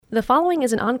The following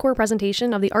is an encore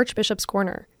presentation of the Archbishop's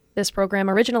Corner. This program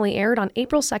originally aired on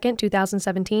April 2nd,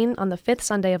 2017 on the 5th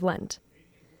Sunday of Lent.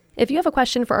 If you have a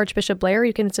question for Archbishop Blair,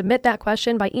 you can submit that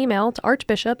question by email to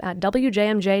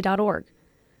archbishop@wjmj.org.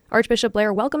 Archbishop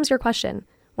Blair welcomes your question.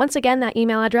 Once again, that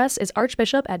email address is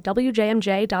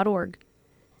archbishop@wjmj.org.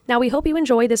 Now we hope you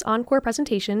enjoy this encore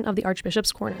presentation of the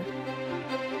Archbishop's Corner.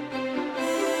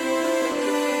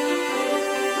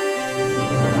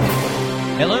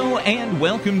 Hello and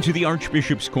welcome to the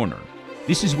Archbishop's Corner.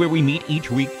 This is where we meet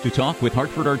each week to talk with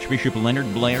Hartford Archbishop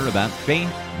Leonard Blair about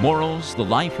faith, morals, the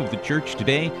life of the church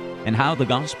today, and how the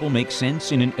gospel makes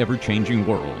sense in an ever-changing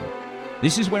world.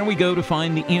 This is where we go to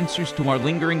find the answers to our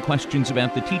lingering questions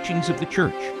about the teachings of the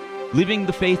church, living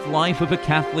the faith life of a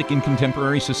Catholic in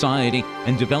contemporary society,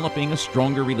 and developing a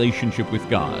stronger relationship with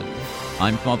God.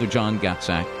 I'm Father John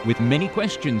Gatzak, with many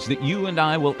questions that you and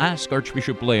I will ask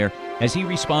Archbishop Blair as he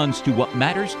responds to what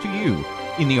matters to you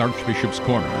in the Archbishop's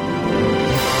Corner.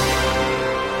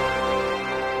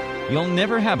 You'll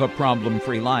never have a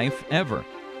problem-free life, ever.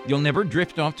 You'll never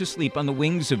drift off to sleep on the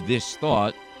wings of this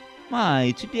thought, "My,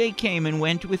 today came and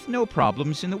went with no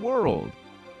problems in the world."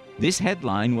 This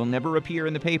headline will never appear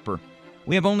in the paper.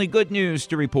 We have only good news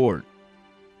to report.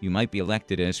 You might be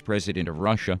elected as president of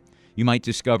Russia. You might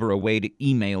discover a way to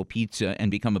email pizza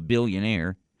and become a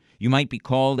billionaire. You might be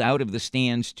called out of the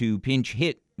stands to pinch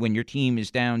hit when your team is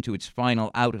down to its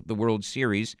final out of the World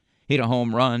Series, hit a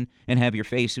home run, and have your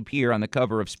face appear on the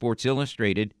cover of Sports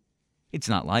Illustrated. It's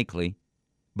not likely,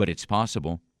 but it's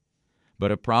possible.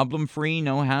 But a problem-free,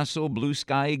 no-hassle,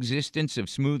 blue-sky existence of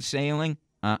smooth sailing?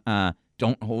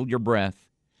 Don't hold your breath.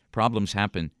 Problems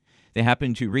happen. They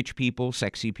happen to rich people,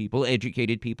 sexy people,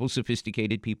 educated people,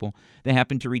 sophisticated people. They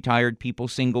happen to retired people,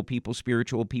 single people,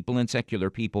 spiritual people, and secular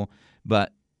people.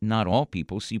 But not all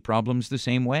people see problems the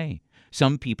same way.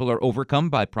 Some people are overcome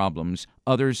by problems.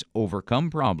 Others overcome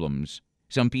problems.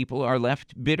 Some people are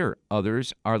left bitter.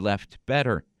 Others are left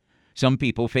better. Some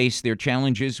people face their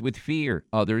challenges with fear.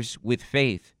 Others with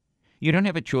faith. You don't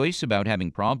have a choice about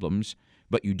having problems,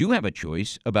 but you do have a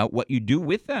choice about what you do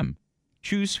with them.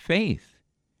 Choose faith.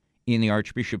 In the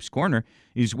Archbishop's Corner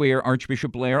is where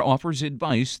Archbishop Blair offers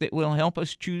advice that will help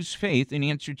us choose faith in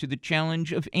answer to the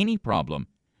challenge of any problem.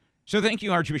 So thank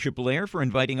you, Archbishop Blair, for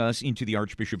inviting us into the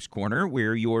Archbishop's Corner,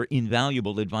 where your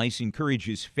invaluable advice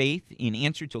encourages faith in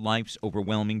answer to life's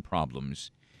overwhelming problems.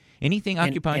 Anything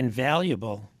occupying...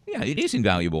 Invaluable. Yeah, it is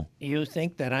invaluable. You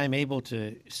think that I'm able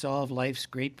to solve life's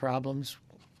great problems?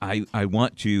 I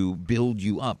want to build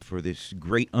you up for this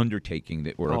great undertaking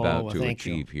that we're about to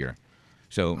achieve here.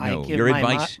 So, no, your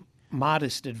advice...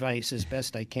 modest advice as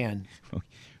best I can.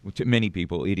 Well, to many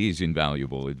people, it is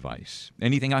invaluable advice.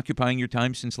 Anything occupying your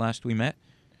time since last we met?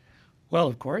 Well,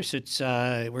 of course, it's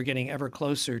we're getting ever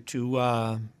closer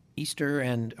to Easter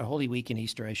and Holy Week in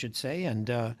Easter, I should say. And,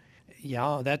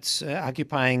 that's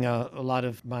occupying a lot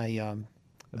of my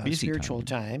spiritual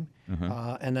time.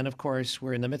 Uh-huh. And then, of course,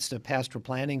 we're in the midst of pastoral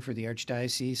planning for the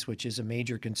Archdiocese, which is a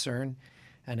major concern.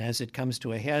 And as it comes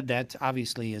to a head, that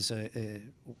obviously is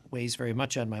weighs very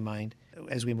much on my mind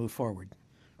as we move forward.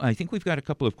 I think we've got a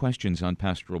couple of questions on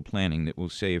pastoral planning that we'll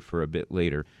save for a bit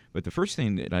later. But the first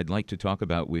thing that I'd like to talk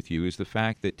about with you is the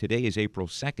fact that today is April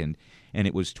 2nd, and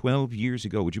it was 12 years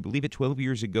ago. Would you believe it? 12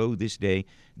 years ago this day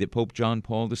that Pope John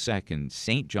Paul II,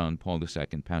 St. John Paul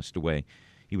II, passed away.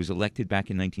 He was elected back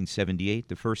in 1978,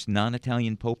 the first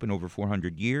non-Italian pope in over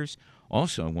 400 years,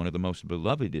 also one of the most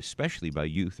beloved, especially by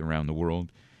youth around the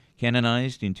world.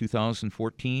 Canonized in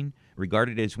 2014,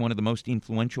 regarded as one of the most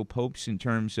influential popes in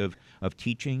terms of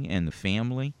teaching and the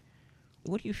family.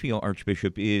 What do you feel,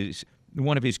 Archbishop, is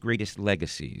one of his greatest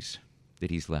legacies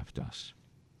that he's left us?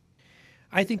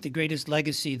 I think the greatest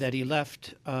legacy that he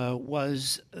left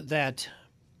was that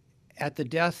at the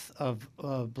death of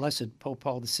Blessed Pope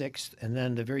Paul VI and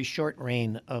then the very short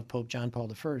reign of Pope John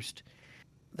Paul I,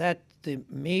 that the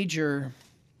major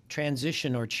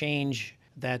transition or change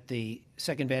that the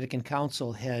Second Vatican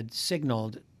Council had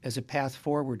signaled as a path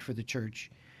forward for the Church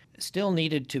still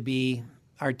needed to be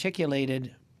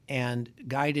articulated and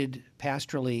guided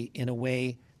pastorally in a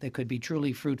way that could be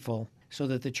truly fruitful so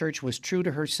that the Church was true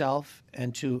to herself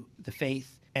and to the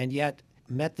faith and yet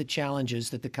met the challenges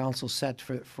that the Council set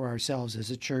for ourselves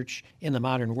as a Church in the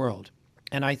modern world.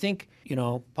 And I think,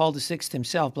 Paul VI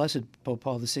himself, Blessed Pope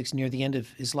Paul VI, near the end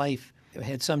of his life,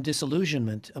 had some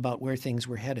disillusionment about where things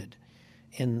were headed.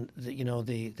 In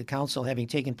the council having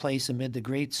taken place amid the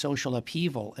great social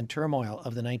upheaval and turmoil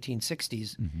of the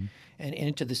 1960s and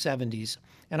into the 70s.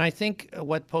 And I think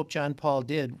what Pope John Paul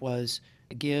did was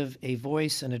give a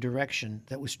voice and a direction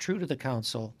that was true to the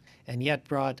council and yet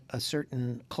brought a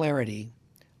certain clarity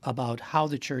about how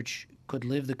the church could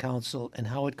live the counsel and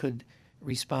how it could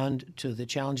respond to the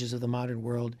challenges of the modern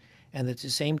world, and at the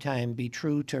same time be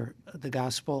true to the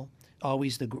gospel,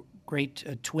 always the great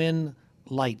twin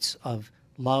lights of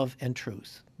love and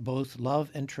truth. Both love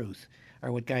and truth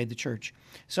are what guide the church.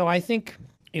 So I think,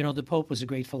 the Pope was a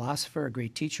great philosopher, a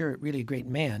great teacher, really a great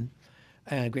man,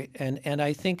 and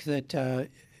I think that,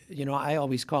 I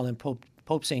always call him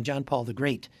Pope St. John Paul the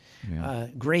Great. Yeah.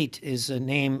 Great is a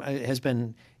name has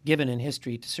been given in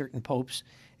history to certain popes,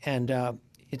 and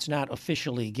it's not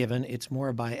officially given. It's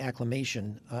more by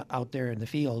acclamation out there in the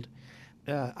field.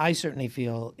 I certainly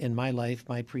feel in my life,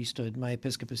 my priesthood, my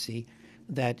episcopacy,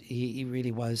 that he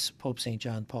really was Pope St.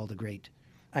 John Paul the Great.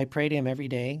 I pray to him every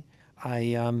day.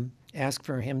 I ask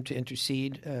for him to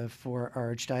intercede for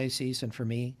our archdiocese and for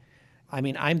me. I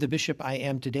mean, I'm the bishop I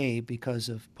am today because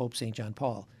of Pope St. John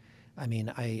Paul. I mean,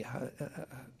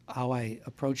 how I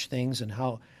approach things and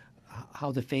how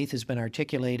the faith has been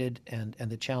articulated and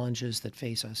the challenges that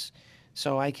face us.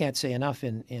 So I can't say enough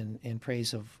in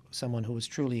praise of someone who was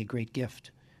truly a great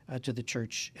gift to the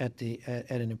church at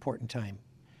an important time.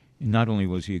 Not only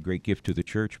was he a great gift to the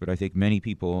church, but I think many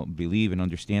people believe and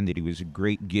understand that he was a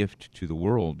great gift to the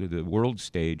world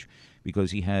stage,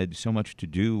 because he had so much to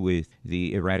do with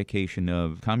the eradication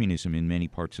of communism in many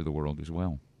parts of the world as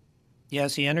well.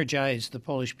 Yes, he energized the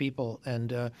Polish people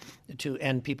and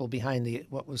people behind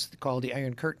what was called the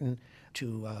Iron Curtain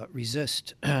to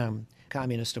resist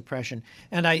communist oppression.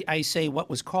 And I say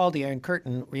what was called the Iron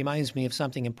Curtain reminds me of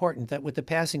something important, that with the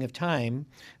passing of time,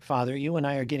 Father, you and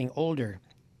I are getting older.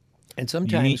 And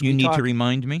sometimes you need to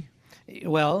remind me?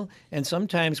 Well, and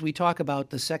sometimes we talk about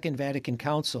the Second Vatican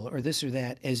Council or this or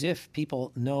that as if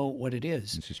people know what it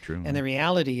is. This is true. And the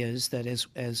reality is that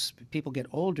as people get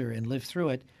older and live through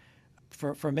it,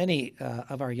 for many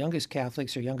of our youngest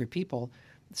Catholics or younger people,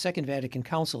 the Second Vatican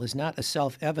Council is not a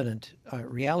self-evident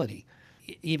reality.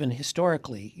 Even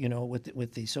historically,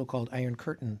 with the so-called Iron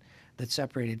Curtain that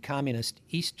separated communist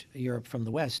East Europe from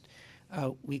the West,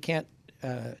 we can't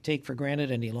take for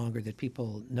granted any longer that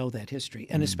people know that history,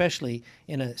 and especially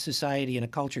in a society, in a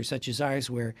culture such as ours,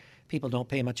 where people don't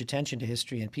pay much attention to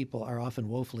history and people are often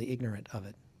woefully ignorant of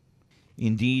it.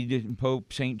 Indeed,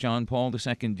 Pope St. John Paul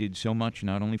II did so much,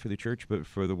 not only for the church, but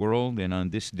for the world. And on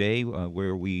this day,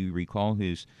 where we recall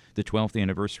the 12th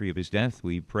anniversary of his death,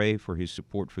 we pray for his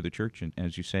support for the church, and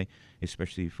as you say,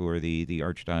 especially for the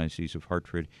Archdiocese of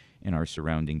Hartford and our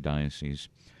surrounding diocese.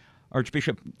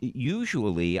 Archbishop,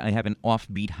 usually I have an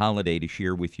offbeat holiday to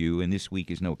share with you, and this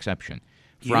week is no exception.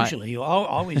 Usually, you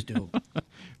always do.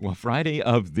 Well, Friday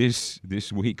of this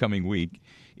coming week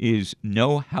is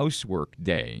No Housework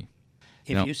Day.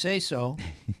 If you say so.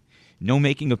 No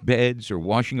making of beds or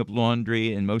washing up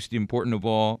laundry, and most important of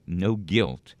all, no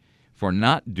guilt for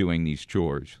not doing these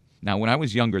chores. Now, when I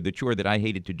was younger, the chore that I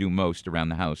hated to do most around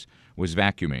the house was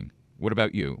vacuuming. What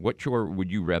about you? What chore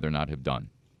would you rather not have done,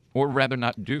 or rather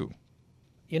not do?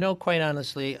 Quite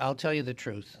honestly, I'll tell you the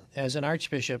truth. As an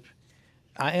archbishop,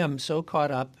 I am so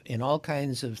caught up in all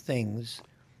kinds of things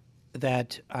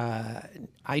that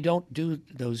I don't do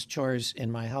those chores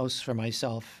in my house for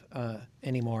myself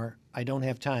anymore. I don't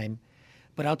have time.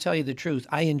 But I'll tell you the truth.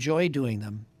 I enjoy doing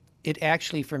them. It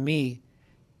actually, for me,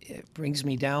 it brings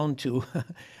me down to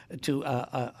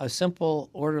a simple,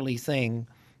 orderly thing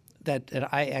that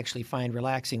I actually find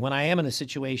relaxing. When I am in a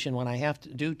situation when I have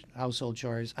to do household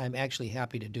chores, I'm actually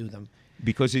happy to do them.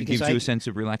 Because it gives you a sense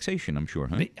of relaxation, I'm sure,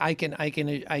 huh? I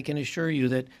can assure you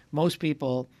that most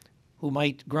people who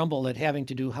might grumble at having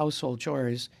to do household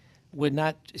chores would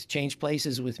not change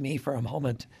places with me for a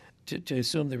moment to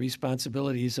assume the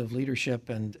responsibilities of leadership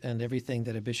and everything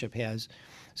that a bishop has.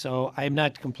 So I'm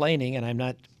not complaining, and I'm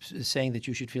not saying that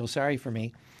you should feel sorry for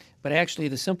me. But actually,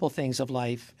 the simple things of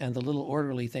life and the little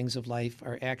orderly things of life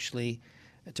are actually,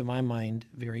 to my mind,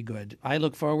 very good. I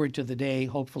look forward to the day,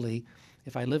 hopefully,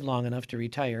 if I live long enough to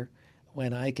retire,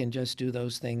 when I can just do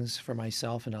those things for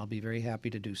myself, and I'll be very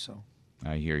happy to do so.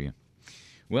 I hear you.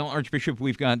 Well, Archbishop,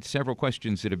 we've got several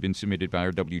questions that have been submitted by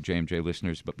our WJMJ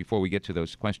listeners, but before we get to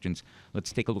those questions,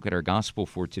 let's take a look at our gospel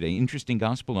for today. Interesting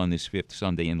gospel on this fifth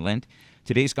Sunday in Lent.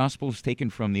 Today's gospel is taken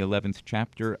from the 11th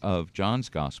chapter of John's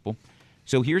Gospel.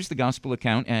 So here's the gospel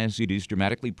account as it is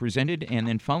dramatically presented, and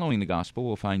then following the gospel,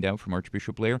 we'll find out from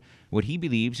Archbishop Blair what he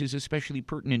believes is especially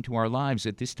pertinent to our lives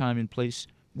at this time and place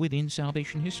within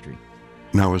salvation history.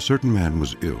 Now a certain man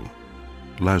was ill,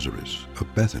 Lazarus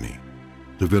of Bethany,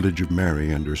 the village of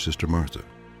Mary and her sister Martha.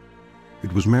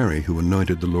 It was Mary who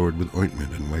anointed the Lord with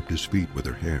ointment and wiped his feet with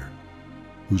her hair,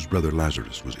 whose brother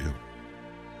Lazarus was ill.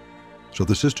 So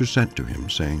the sisters sent to him,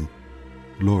 saying,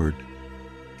 Lord,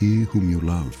 he whom you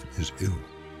love is ill.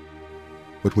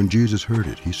 But when Jesus heard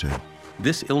it, he said,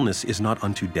 "This illness is not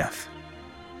unto death.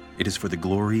 It is for the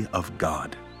glory of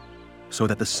God, so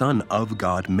that the Son of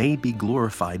God may be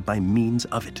glorified by means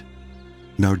of it."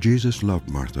 Now Jesus loved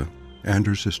Martha and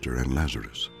her sister and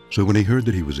Lazarus. So when he heard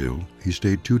that he was ill, he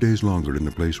stayed 2 days longer in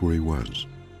the place where he was.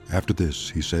 After this,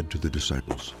 he said to the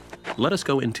disciples, "Let us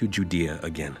go into Judea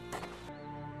again."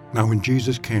 Now when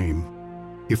Jesus came,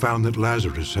 he found that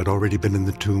Lazarus had already been in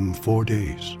the tomb 4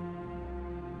 days.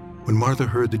 When Martha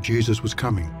heard that Jesus was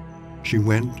coming, she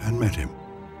went and met him,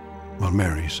 while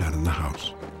Mary sat in the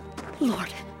house.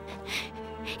 "Lord,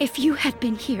 if you had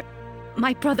been here,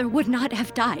 my brother would not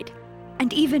have died.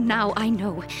 And even now I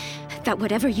know that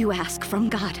whatever you ask from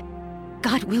God,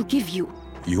 God will give you."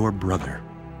 Your brother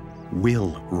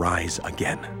will rise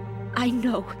again. I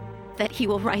know that he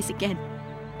will rise again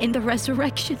in the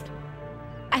resurrection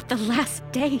at the last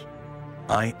day.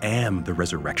 I am the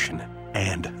resurrection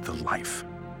and the life.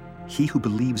 He who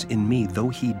believes in me, though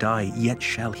he die, yet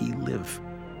shall he live.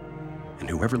 And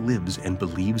whoever lives and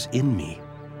believes in me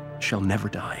shall never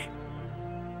die.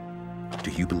 Do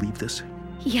you believe this?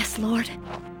 Yes, Lord.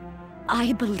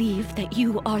 I believe that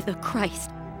you are the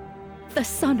Christ, the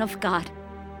Son of God,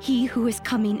 he who is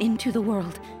coming into the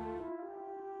world.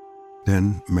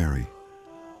 Then Mary,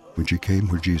 when she came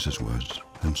where Jesus was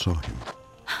and saw him,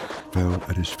 fell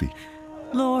at his feet.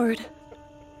 "Lord,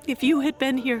 if you had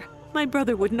been here, my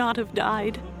brother would not have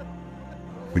died."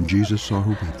 When Jesus saw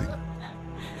her weeping,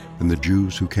 and the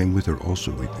Jews who came with her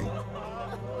also weeping,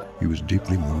 he was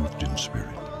deeply moved in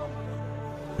spirit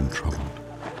and troubled.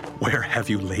 Where have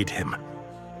you laid him?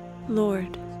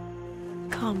 "Lord,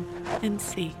 come and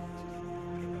see."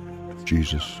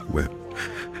 Jesus wept.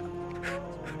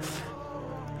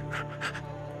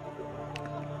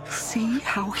 See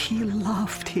how he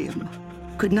loved him.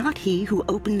 Could not he who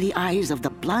opened the eyes of the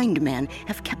blind man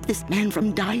have kept this man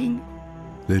from dying?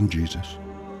 Then Jesus,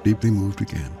 deeply moved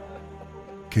again,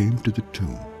 came to the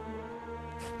tomb.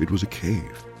 It was a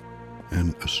cave,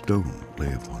 and a stone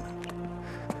lay upon it.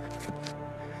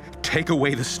 Take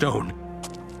away the stone.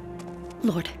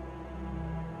 Lord,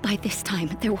 by this time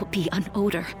there will be an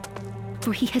odor,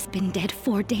 for he has been dead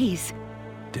 4 days.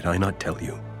 Did I not tell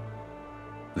you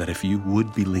that if you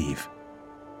would believe,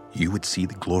 you would see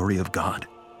the glory of God?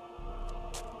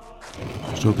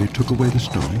 So they took away the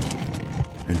stone,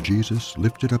 and Jesus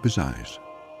lifted up his eyes.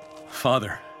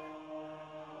 Father,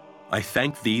 I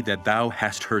thank thee that thou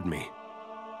hast heard me.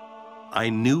 I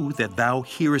knew that thou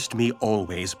hearest me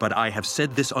always, but I have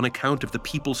said this on account of the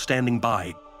people standing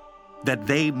by, that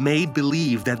they may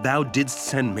believe that thou didst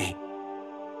send me.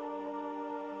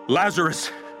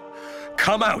 Lazarus,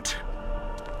 come out!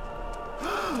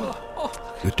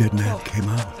 The dead man came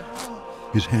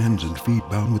out, his hands and feet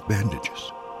bound with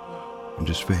bandages, and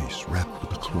his face wrapped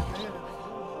with a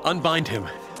cloth. Unbind him,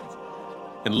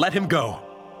 and let him go.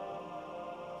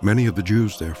 Many of the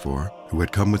Jews, therefore, who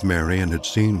had come with Mary and had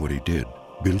seen what he did,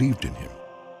 believed in him.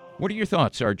 What are your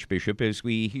thoughts, Archbishop, as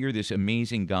we hear this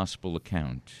amazing gospel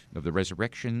account of the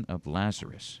resurrection of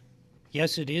Lazarus?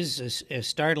 Yes, it is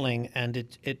startling, and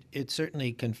it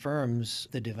certainly confirms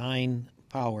the divine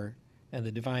power and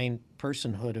the divine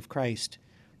personhood of Christ.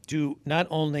 To not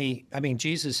only,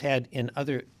 Jesus had in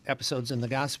other episodes in the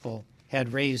gospel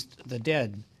had raised the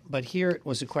dead, but here it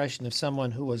was a question of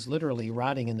someone who was literally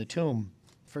rotting in the tomb.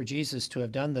 For Jesus to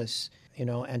have done this,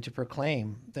 and to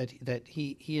proclaim that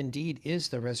he indeed is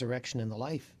the resurrection and the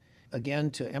life.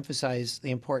 Again, to emphasize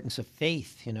the importance of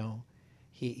faith,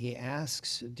 he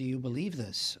asks, "Do you believe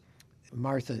this?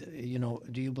 Martha,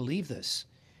 do you believe this?"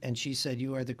 And she said,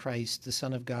 "You are the Christ, the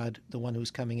Son of God, the one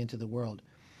who's coming into the world."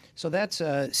 So that's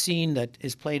a scene that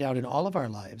is played out in all of our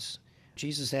lives.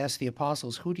 Jesus asked the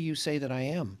apostles, "Who do you say that I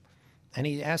am?" And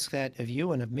he asked that of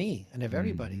you and of me and of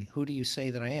everybody. Who do you say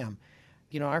that I am?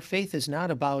 Our faith is not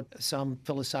about some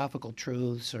philosophical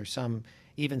truths or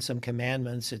even some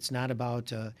commandments. It's not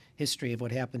about history of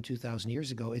what happened 2,000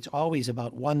 years ago. It's always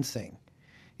about one thing.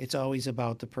 It's always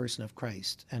about the person of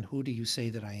Christ. And who do you say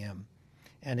that I am?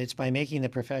 And it's by making the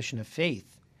profession of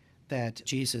faith that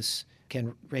Jesus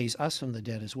can raise us from the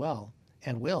dead as well,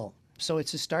 and will. So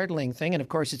it's a startling thing. And of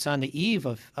course, it's on the eve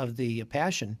of the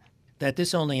Passion that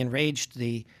this only enraged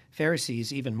the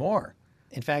Pharisees even more.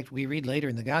 In fact, we read later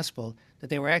in the Gospel that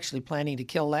they were actually planning to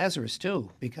kill Lazarus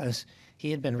too, because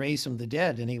he had been raised from the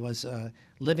dead and he was a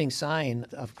living sign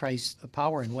of Christ's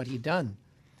power and what he'd done.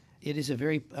 It is a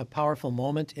very powerful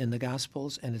moment in the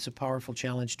Gospels, and it's a powerful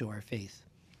challenge to our faith.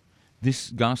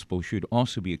 This gospel should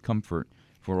also be a comfort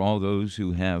for all those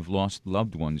who have lost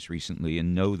loved ones recently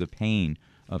and know the pain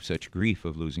of such grief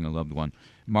of losing a loved one.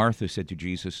 Martha said to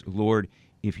Jesus, "Lord,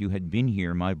 if you had been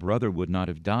here, my brother would not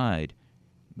have died."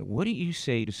 What do you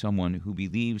say to someone who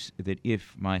believes that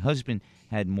if my husband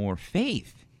had more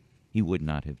faith, he would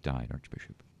not have died,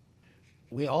 Archbishop?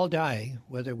 We all die,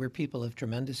 whether we're people of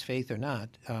tremendous faith or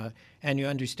not. And you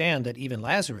understand that even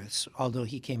Lazarus, although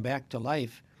he came back to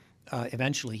life,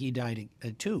 eventually he died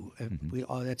too.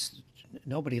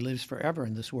 Nobody lives forever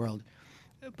in this world.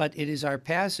 But it is our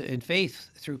passage in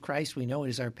faith through Christ. We know it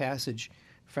is our passage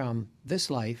from this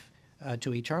life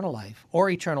to eternal life or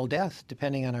eternal death,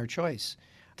 depending on our choice.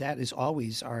 That is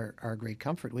always our great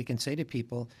comfort. We can say to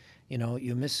people,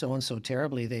 you miss so-and-so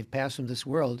terribly. They've passed from this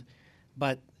world,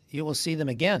 but you will see them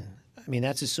again. I mean,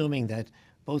 that's assuming that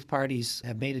both parties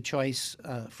have made a choice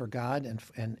for God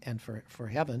and for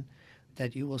heaven,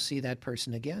 that you will see that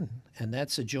person again. And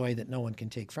that's a joy that no one can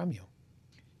take from you.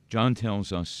 John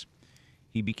tells us,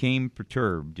 he became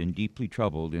perturbed and deeply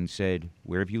troubled and said,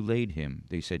 "Where have you laid him?"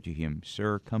 They said to him,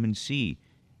 "Sir, come and see."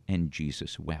 And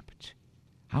Jesus wept.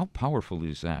 How powerful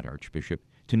is that, Archbishop,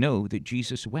 to know that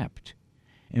Jesus wept?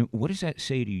 And what does that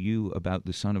say to you about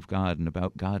the Son of God and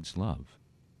about God's love?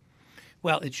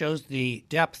 Well, it shows the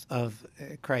depth of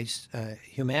Christ's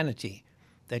humanity,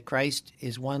 that Christ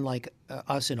is one like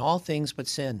us in all things but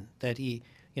sin, that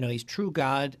he's true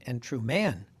God and true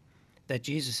man, that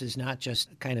Jesus is not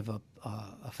just kind of a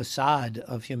facade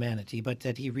of humanity, but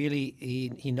that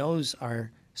he knows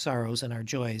our sorrows and our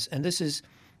joys. And this is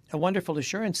a wonderful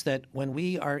assurance that when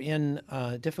we are in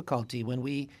difficulty, when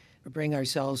we bring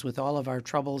ourselves with all of our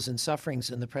troubles and sufferings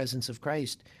in the presence of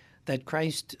Christ, that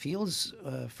Christ feels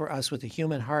for us with a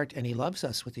human heart, and he loves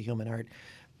us with a human heart.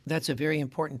 That's a very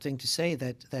important thing to say,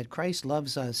 that Christ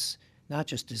loves us not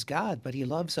just as God, but he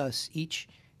loves us each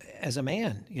as a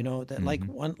man, that like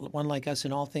one like us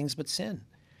in all things but sin.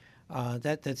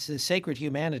 That's the sacred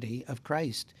humanity of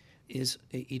Christ is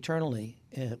eternally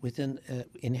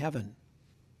in heaven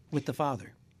with the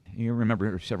Father. You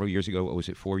remember several years ago,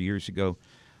 4 years ago,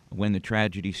 when the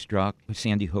tragedy struck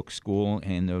Sandy Hook School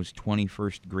and those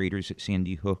 21st graders at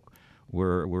Sandy Hook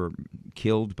were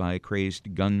killed by a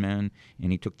crazed gunman,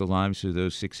 and he took the lives of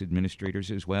those 6 administrators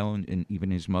as well, and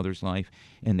even his mother's life.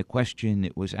 And the question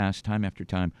that was asked time after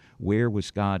time, where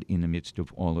was God in the midst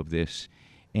of all of this?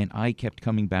 And I kept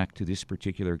coming back to this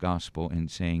particular gospel and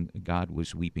saying God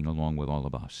was weeping along with all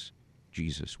of us.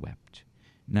 Jesus wept.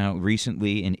 Now,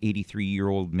 recently, an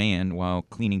 83-year-old man, while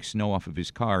cleaning snow off of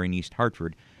his car in East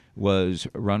Hartford, was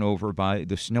run over by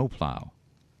the snowplow.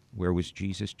 Where was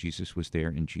Jesus? Jesus was there,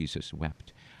 and Jesus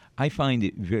wept. I find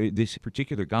it this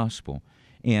particular gospel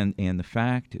and the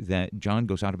fact that John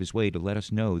goes out of his way to let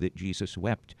us know that Jesus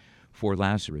wept for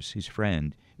Lazarus, his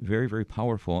friend, very, very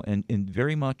powerful and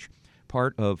very much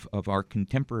part of our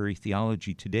contemporary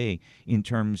theology today in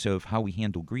terms of how we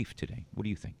handle grief today. What do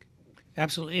you think?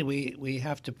 Absolutely. We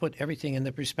have to put everything in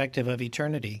the perspective of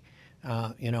eternity.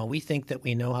 We think that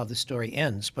we know how the story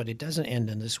ends, but it doesn't end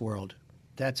in this world.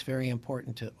 That's very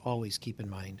important to always keep in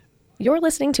mind. You're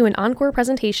listening to an encore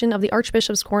presentation of the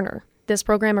Archbishop's Corner. This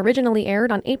program originally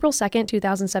aired on April 2nd,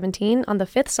 2017 on the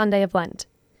 5th Sunday of Lent.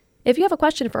 If you have a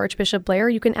question for Archbishop Blair,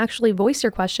 you can actually voice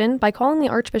your question by calling the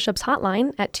Archbishop's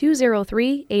hotline at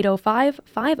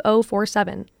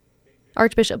 203-805-5047.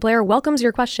 Archbishop Blair welcomes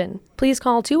your question. Please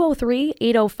call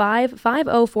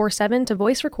 203-805-5047 to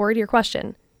voice record your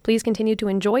question. Please continue to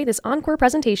enjoy this encore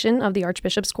presentation of the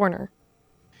Archbishop's Corner.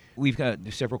 We've got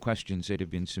several questions that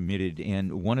have been submitted,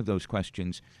 and one of those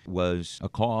questions was a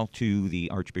call to the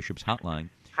Archbishop's hotline.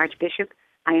 Archbishop,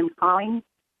 I am calling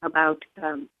about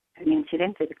an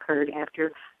incident that occurred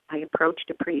after I approached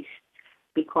a priest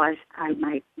because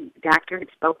my doctor had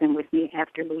spoken with me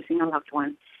after losing a loved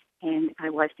one, and I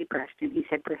was depressed, and he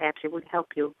said perhaps it would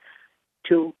help you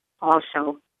to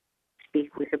also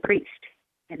speak with a priest.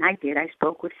 And I did. I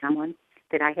spoke with someone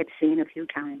that I had seen a few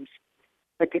times,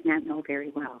 but did not know very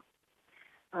well.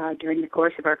 During the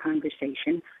course of our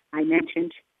conversation, I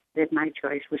mentioned that my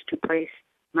choice was to place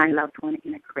my loved one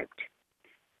in a crypt.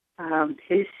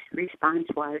 His response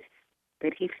was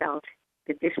that he felt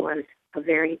that this was a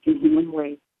very inhuman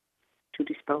way to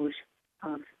dispose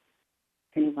of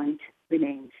anyone's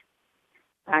remains.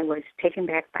 I was taken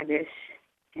back by this,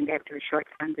 and after a short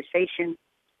conversation,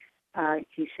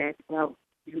 he said, well,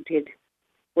 you did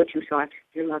what you thought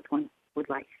your loved one would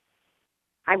like.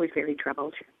 I was very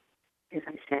troubled, as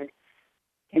I said,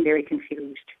 and very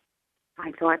confused.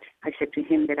 I said to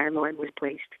him that our Lord was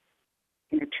placed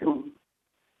in a tomb,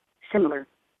 similar.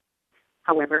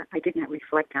 However, I did not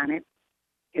reflect on it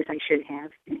as I should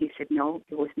have, and he said, no,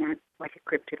 it was not like a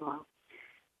crypt at all.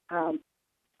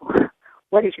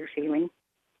 What is your feeling,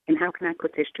 and how can I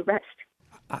put this to rest?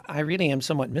 I really am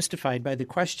somewhat mystified by the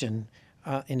question,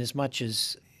 in as much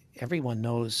as everyone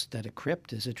knows that a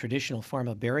crypt is a traditional form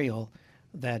of burial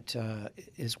that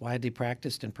is widely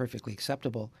practiced and perfectly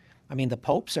acceptable. I mean, the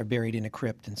popes are buried in a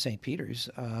crypt in St. Peter's.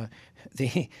 I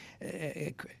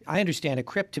understand a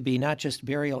crypt to be not just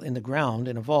burial in the ground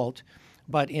in a vault,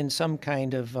 but in some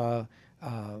kind of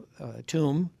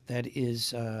tomb that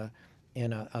is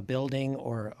in a building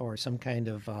or some kind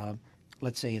of,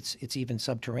 let's say it's even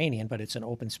subterranean, but it's an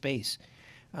open space.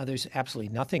 There's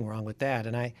absolutely nothing wrong with that.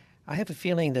 And I have a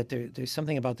feeling that there's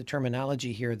something about the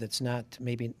terminology here that's not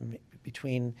maybe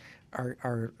between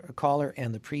our caller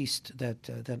and the priest that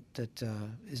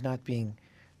is not being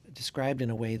described in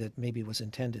a way that maybe was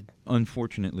intended.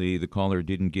 Unfortunately, the caller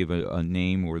didn't give a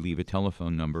name or leave a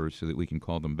telephone number so that we can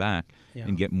call them back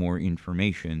and get more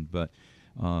information. But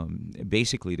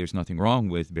basically, there's nothing wrong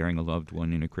with burying a loved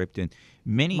one in a crypt. And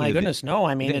My goodness, no.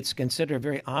 I mean, it's considered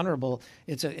very honorable.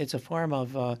 It's a form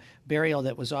of burial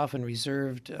that was often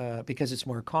reserved because it's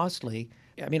more costly.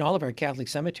 I mean, all of our Catholic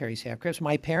cemeteries have crypts.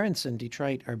 My parents in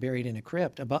Detroit are buried in a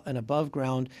crypt, an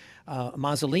above-ground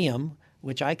mausoleum,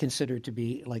 which I consider to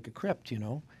be like a crypt.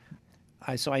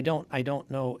 So I don't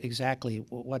know exactly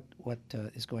what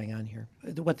is going on here.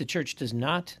 What the Church does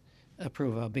not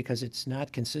approve of, because it's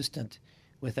not consistent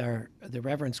with the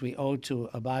reverence we owe to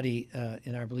a body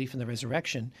in our belief in the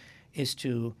resurrection, is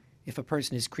to, if a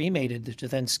person is cremated, to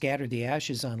then scatter the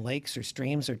ashes on lakes or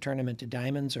streams or turn them into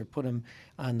diamonds or put them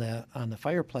on the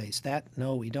fireplace.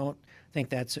 No, we don't think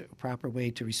that's a proper way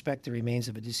to respect the remains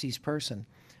of a deceased person.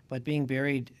 But being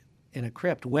buried in a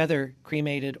crypt, whether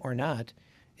cremated or not,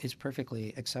 is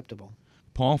perfectly acceptable.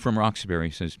 Paul from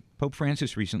Roxbury says, Pope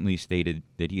Francis recently stated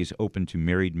that he is open to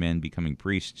married men becoming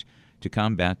priests to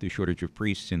combat the shortage of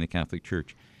priests in the Catholic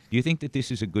Church. Do you think that this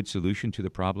is a good solution to the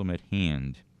problem at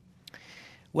hand?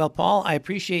 Well, Paul, I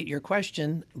appreciate your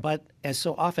question, but as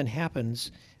so often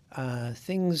happens,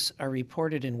 things are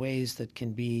reported in ways that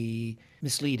can be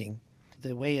misleading.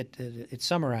 The way it's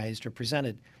summarized or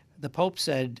presented, the Pope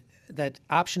said that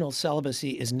optional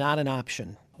celibacy is not an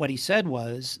option. What he said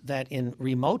was that in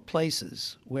remote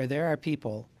places where there are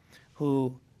people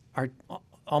who are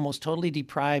almost totally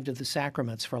deprived of the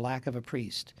sacraments for lack of a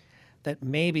priest, that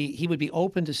maybe he would be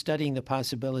open to studying the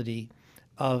possibility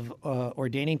of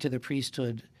ordaining to the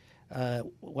priesthood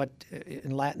what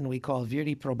in Latin we call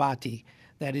viri probati,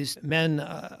 that is, men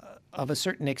of a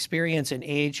certain experience and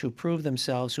age who prove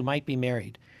themselves, who might be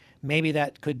married. Maybe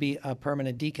that could be a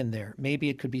permanent deacon there. Maybe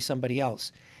it could be somebody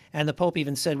else. And the Pope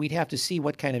even said we'd have to see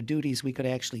what kind of duties we could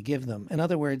actually give them. In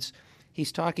other words,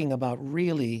 he's talking about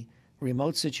really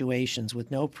remote situations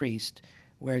with no priest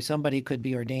where somebody could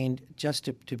be ordained just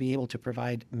to be able to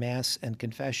provide Mass and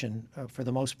confession for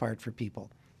the most part for people.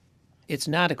 It's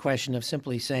not a question of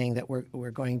simply saying that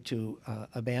we're going to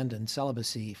abandon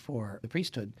celibacy for the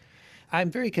priesthood.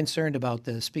 I'm very concerned about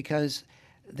this because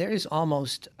there is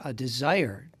almost a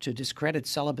desire to discredit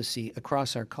celibacy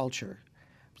across our culture,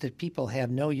 that people have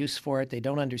no use for it, they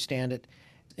don't understand it,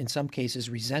 in some cases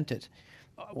resent it.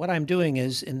 What I'm doing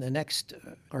is in the next,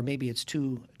 or maybe it's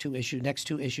next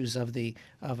two issues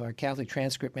of our Catholic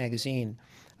Transcript magazine,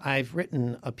 I've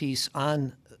written a piece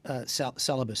on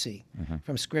celibacy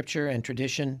from Scripture and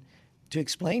tradition to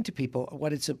explain to people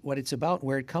what it's about,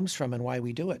 where it comes from, and why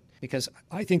we do it. Because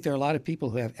I think there are a lot of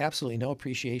people who have absolutely no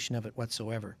appreciation of it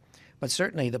whatsoever. But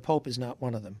certainly the Pope is not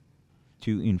one of them.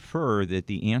 To infer that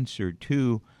the answer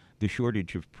to the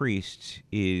shortage of priests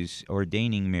is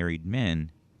ordaining married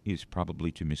men is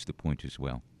probably to miss the point as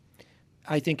well.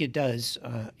 I think it does.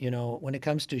 When it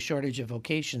comes to shortage of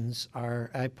vocations,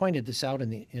 I pointed this out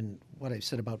in what I've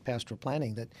said about pastoral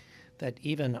planning, that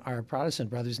even our Protestant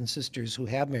brothers and sisters who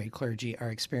have married clergy are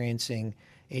experiencing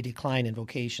a decline in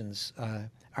vocations.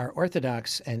 Our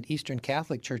Orthodox and Eastern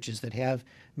Catholic churches that have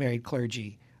married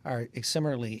clergy are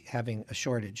similarly having a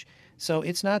shortage. So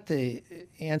it's not the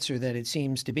answer that it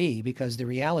seems to be, because the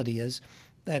reality is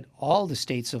that all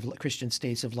the Christian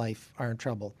states of life are in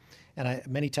trouble. And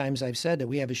many times I've said that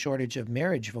we have a shortage of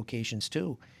marriage vocations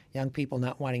too. Young people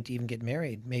not wanting to even get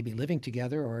married, maybe living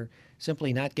together or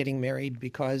simply not getting married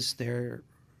because they're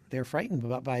frightened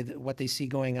by what they see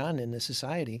going on in the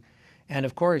society. And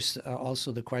of course,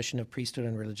 also the question of priesthood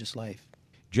and religious life.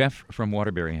 Jeff from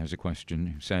Waterbury has a question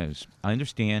who says, I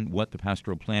understand what the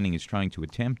pastoral planning is trying to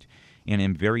attempt and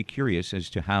am very curious as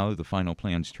to how the final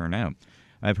plans turn out.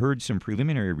 I've heard some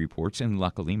preliminary reports, and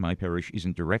luckily my parish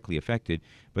isn't directly affected,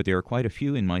 but there are quite a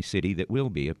few in my city that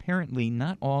will be. Apparently,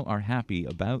 not all are happy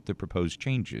about the proposed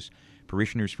changes.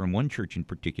 Parishioners from one church in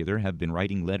particular have been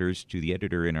writing letters to the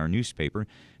editor in our newspaper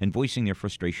and voicing their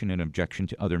frustration and objection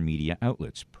to other media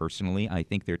outlets. Personally, I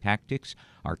think their tactics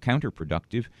are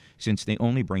counterproductive since they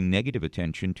only bring negative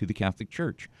attention to the Catholic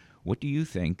Church. What do you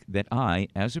think that I,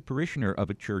 as a parishioner of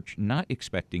a church not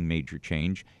expecting major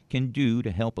change, can do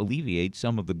to help alleviate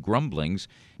some of the grumblings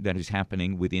that is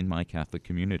happening within my Catholic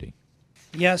community?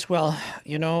 Yes, well,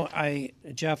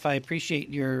 Jeff, I appreciate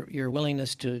your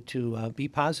willingness to be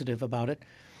positive about it.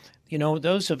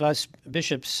 Those of us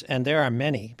bishops, and there are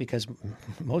many, because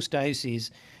most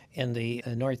dioceses in the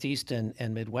Northeast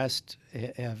and Midwest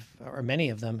have, or many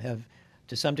of them have,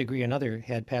 to some degree or another,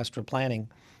 had pastoral planning.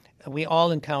 We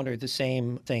all encounter the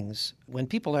same things. When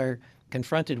people are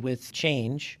confronted with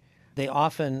change, they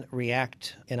often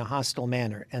react in a hostile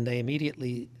manner, and they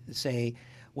immediately say,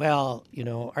 well,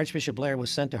 Archbishop Blair was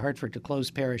sent to Hartford to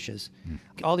close parishes.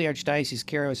 All the archdiocese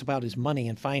cares about is money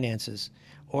and finances.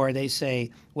 Or they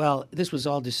say, well, this was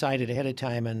all decided ahead of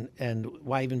time, and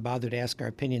why even bother to ask our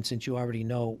opinion since you already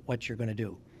know what you're going to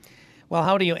do? Well,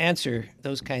 how do you answer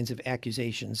those kinds of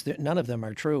accusations? None of them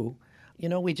are true.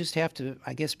 We just have to,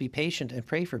 I guess, be patient and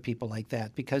pray for people like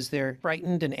that because they're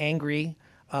frightened and angry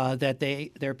that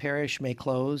their parish may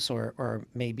close or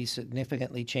may be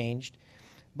significantly changed.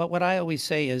 But what I always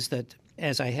say is that,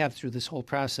 as I have through this whole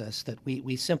process, that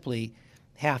we simply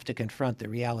have to confront the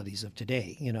realities of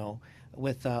today,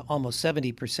 with almost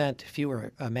 70%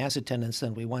 fewer Mass attendants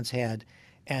than we once had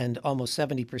and almost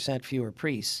 70% fewer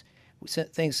priests.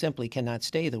 Things simply cannot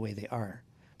stay the way they are.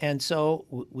 And so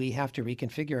we have to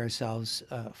reconfigure ourselves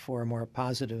for a more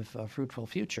positive, fruitful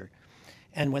future.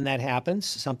 And when that happens,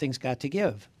 something's got to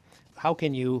give. How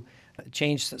can you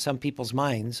change some people's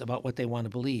minds about what they want to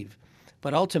believe?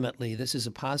 But ultimately, this is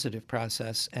a positive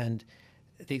process, and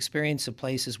the experience of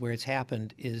places where it's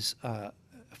happened is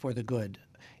for the good.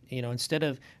 Instead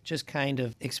of just kind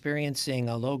of experiencing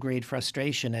a low-grade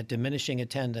frustration at diminishing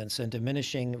attendance and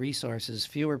diminishing resources,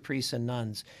 fewer priests and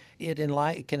nuns, it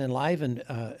can enliven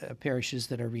parishes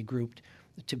that are regrouped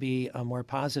to be more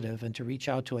positive and to reach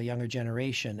out to a younger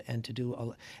generation and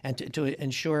to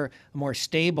ensure a more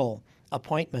stable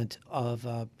appointment of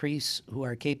priests who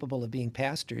are capable of being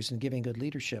pastors and giving good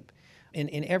leadership.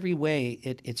 In every way,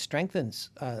 it strengthens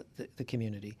the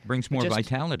community. Brings more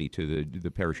vitality to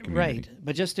the parish community. Right.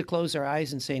 But just to close our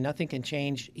eyes and say nothing can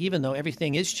change, even though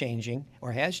everything is changing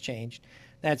or has changed,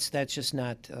 that's just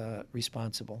not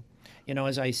responsible.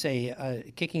 As I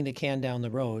say, kicking the can down the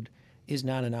road is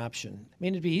not an option. I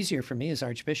mean, it'd be easier for me as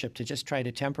Archbishop to just try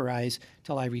to temporize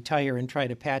till I retire and try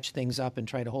to patch things up and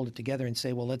try to hold it together and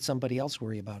say, well, let somebody else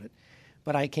worry about it.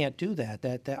 But I can't do that.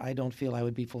 That I don't feel I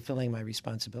would be fulfilling my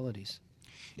responsibilities.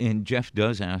 And Jeff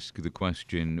does ask the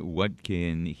question, what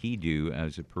can he do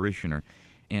as a parishioner?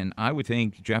 And I would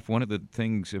think, Jeff, one of the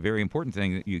things, a very important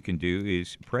thing that you can do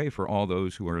is pray for all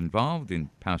those who are involved in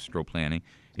pastoral planning,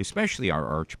 especially our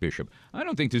Archbishop. I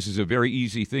don't think this is a very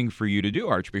easy thing for you to do,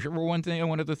 Archbishop, or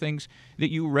one of the things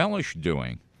that you relish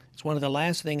doing. It's one of the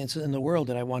last things in the world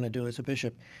that I want to do as a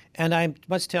bishop. And I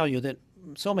must tell you that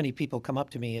so many people come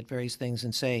up to me at various things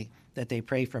and say that they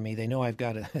pray for me. They know I've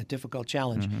got a difficult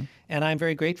challenge. Mm-hmm. And I'm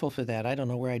very grateful for that. I don't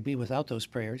know where I'd be without those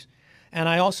prayers. And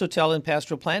I also tell in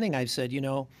pastoral planning, I've said,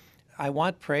 I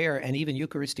want prayer and even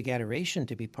Eucharistic adoration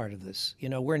to be part of this.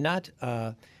 We're not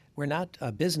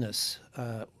a business.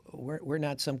 We're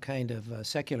not some kind of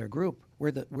secular group.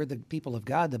 We're the people of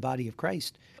God, the body of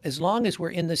Christ. As long as we're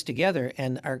in this together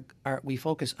and we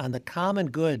focus on the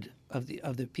common good of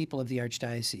the people of the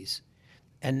Archdiocese,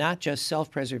 and not just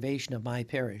self-preservation of my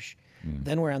parish,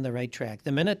 then we're on the right track.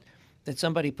 The minute that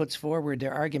somebody puts forward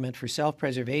their argument for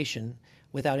self-preservation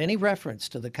without any reference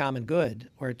to the common good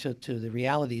or to the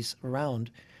realities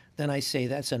around, then I say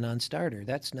that's a non-starter.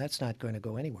 That's not going to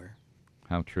go anywhere.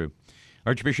 How true.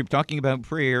 Archbishop, talking about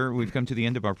prayer, we've come to the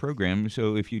end of our program,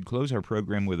 so if you'd close our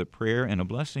program with a prayer and a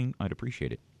blessing, I'd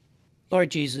appreciate it.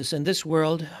 Lord Jesus, in this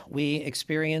world we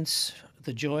experience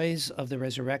the joys of the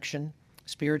resurrection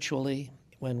spiritually,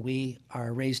 when we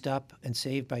are raised up and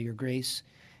saved by your grace,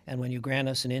 and when you grant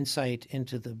us an insight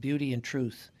into the beauty and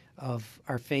truth of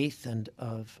our faith and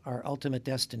of our ultimate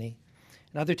destiny.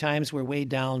 And other times we're weighed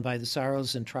down by the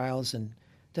sorrows and trials and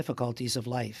difficulties of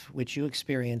life, which you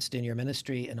experienced in your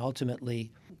ministry and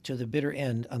ultimately to the bitter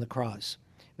end on the cross.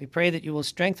 We pray that you will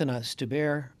strengthen us to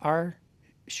bear our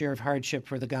share of hardship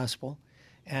for the gospel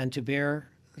and to bear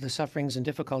the sufferings and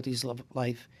difficulties of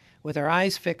life with our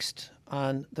eyes fixed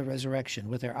on the resurrection,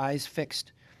 with our eyes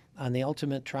fixed on the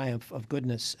ultimate triumph of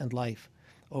goodness and life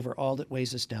over all that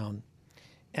weighs us down.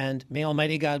 And may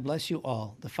Almighty God bless you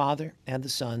all, the Father and the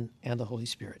Son and the Holy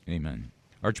Spirit. Amen.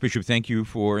 Archbishop, thank you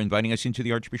for inviting us into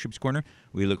the Archbishop's Corner.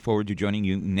 We look forward to joining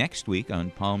you next week on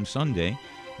Palm Sunday,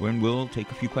 when we'll take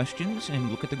a few questions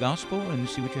and look at the Gospel and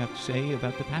see what you have to say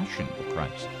about the Passion of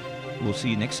Christ. We'll see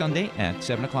you next Sunday at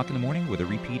 7 o'clock in the morning with a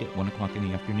repeat at 1 o'clock in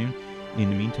the afternoon.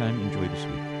 In the meantime, enjoy this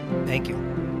week. Thank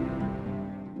you.